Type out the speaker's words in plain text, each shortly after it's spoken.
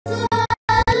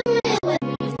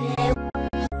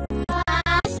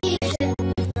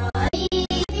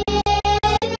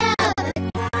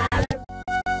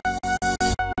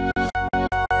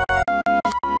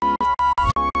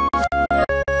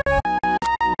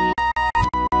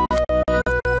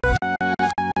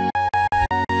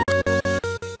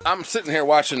I'm sitting here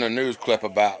watching a news clip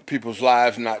about people's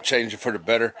lives not changing for the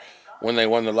better when they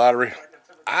won the lottery.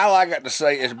 All I got to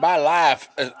say is my life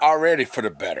is already for the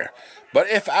better. But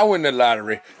if I win the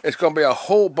lottery, it's going to be a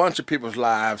whole bunch of people's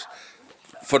lives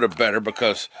for the better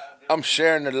because I'm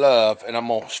sharing the love and I'm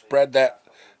going to spread that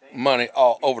money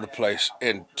all over the place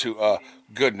into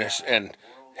goodness and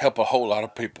help a whole lot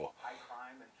of people.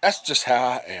 That's just how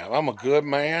I am. I'm a good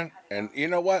man. And you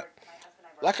know what?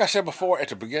 Like I said before at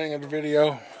the beginning of the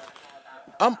video,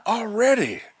 I'm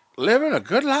already living a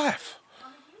good life.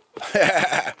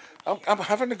 I'm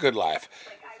having a good life.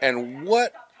 And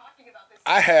what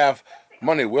I have,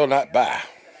 money will not buy.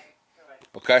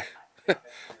 Okay?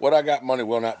 What I got, money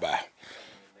will not buy.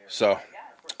 So,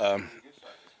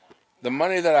 the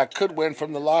money that I could win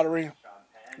from the lottery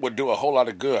would do a whole lot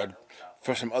of good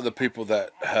for some other people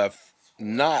that have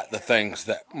not the things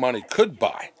that money could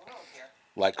buy,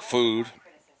 like food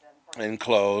and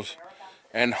clothes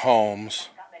and homes.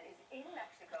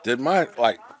 Did my,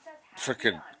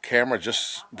 freaking camera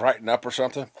just brighten up or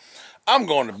something? I'm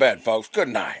going to bed, folks. Good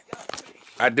night.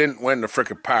 I didn't win the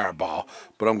freaking Powerball,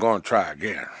 but I'm going to try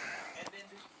again.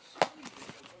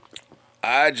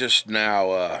 I just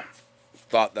now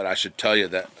thought that I should tell you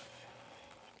that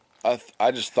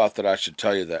I just thought that I should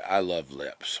tell you that I love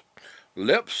lips.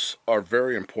 Lips are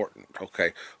very important,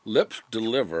 okay? Lips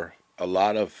deliver a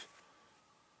lot of,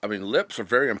 lips are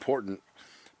very important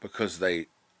because they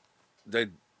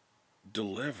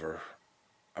deliver.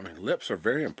 Lips are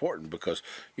very important because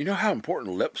you know how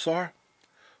important lips are?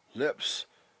 Lips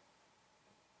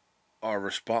are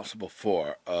responsible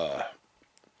for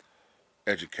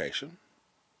education,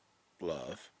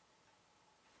 love.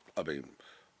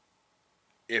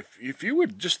 If you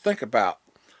would just think about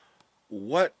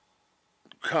what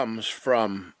comes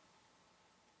from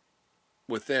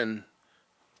within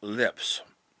lips,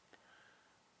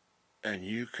 and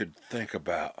you could think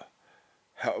about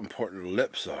how important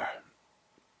lips are.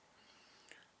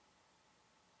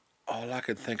 All I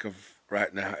can think of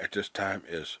right now at this time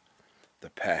is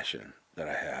the passion that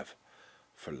I have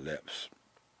for lips.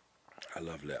 I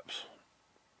love lips.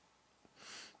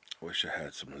 I wish I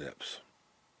had some lips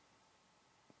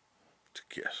to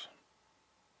kiss.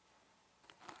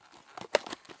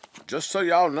 Just so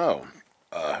y'all know,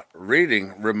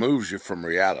 reading removes you from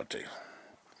reality.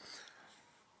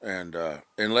 And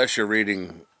unless you're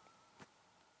reading,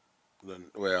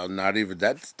 well,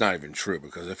 that's not even true,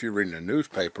 because if you're reading a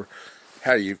newspaper,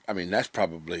 that's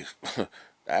probably,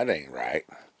 that ain't right.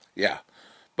 Yeah.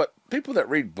 But people that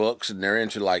read books and they're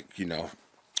into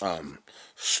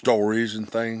stories and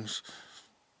things,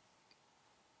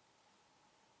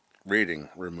 reading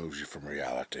removes you from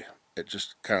reality. It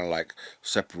just kind of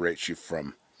separates you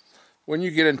from, when you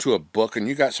get into a book and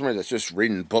you got somebody that's just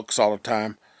reading books all the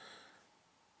time,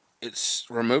 it's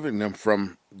removing them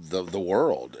from the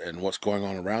world and what's going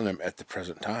on around them at the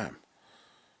present time.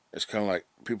 It's kind of like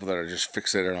people that are just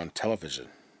fixated on television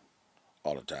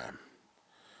all the time.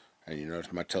 And you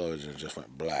notice my television just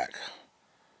went black.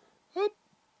 Oop,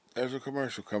 there's a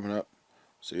commercial coming up.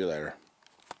 See you later.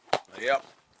 Yep,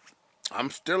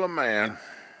 I'm still a man,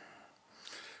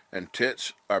 and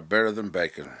tits are better than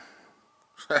bacon.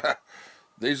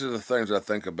 These are the things I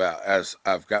think about as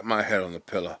I've got my head on the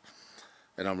pillow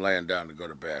and I'm laying down to go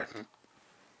to bed.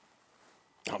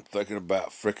 I'm thinking about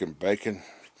frickin' bacon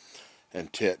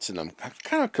and tits, and I'm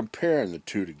kind of comparing the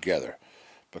two together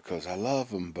because I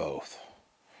love them both.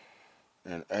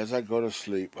 And as I go to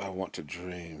sleep, I want to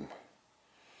dream.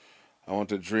 I want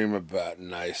to dream about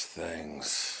nice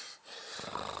things.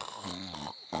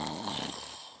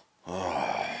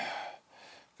 Oh.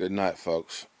 Good night,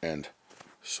 folks, and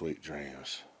sweet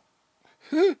dreams.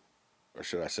 Or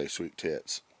should I say sweet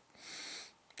tits?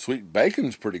 Sweet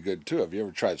bacon's pretty good, too. Have you ever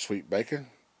tried sweet bacon?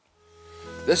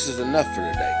 This is enough for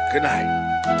today. Good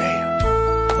night. Damn.